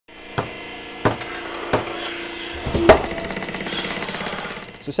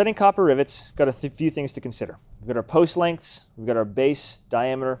So setting copper rivets, got a few things to consider. We've got our post lengths, we've got our base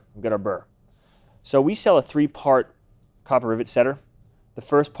diameter, we've got our burr. So we sell a 3-part copper rivet setter. The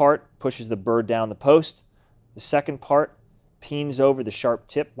first part pushes the burr down the post. The second part peens over the sharp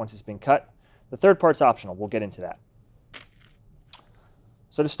tip once it's been cut. The third part's optional. We'll get into that.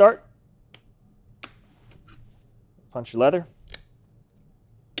 So to start, punch your leather.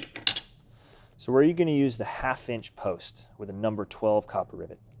 So where are you going to use the 1/2-inch post with a number 12 copper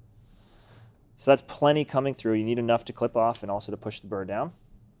rivet? So that's plenty coming through. You need enough to clip off and also to push the burr down.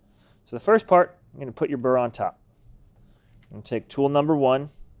 So the first part, you're going to put your burr on top. I'm going to take tool number 1,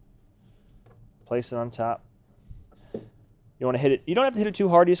 place it on top. You want to hit it. You don't have to hit it too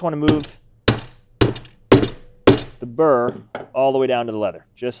hard. You just want to move the burr all the way down to the leather,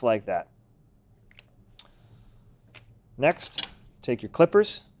 just like that. Next, take your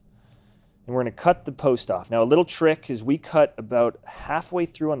clippers, and we're going to cut the post off. Now, a little trick is we cut about halfway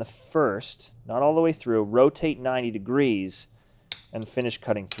through on the first, not all the way through, rotate 90 degrees, and finish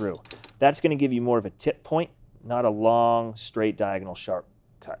cutting through. That's going to give you more of a tip point, not a long, straight, diagonal, sharp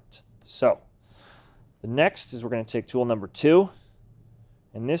cut. So, the next is we're going to take tool number 2,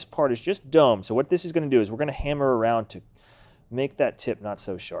 and this part is just domed. So what this is going to do is we're going to hammer around to make that tip not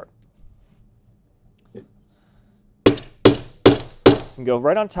so sharp. And go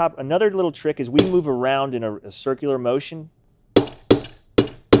right on top. Another little trick is we move around in a circular motion.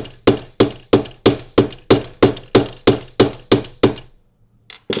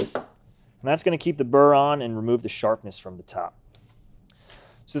 And that's going to keep the burr on and remove the sharpness from the top.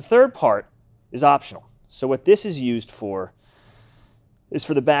 So the third part is optional. So what this is used for is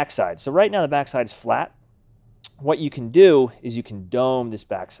for the backside. So right now the backside is flat. What you can do is you can dome this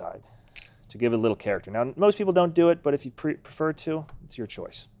backside to give it a little character. Now, most people don't do it, but if you prefer to, it's your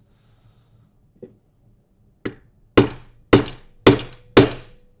choice.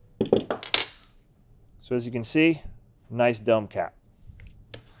 So as you can see, nice dome cap.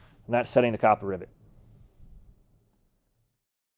 And that's setting the copper rivet.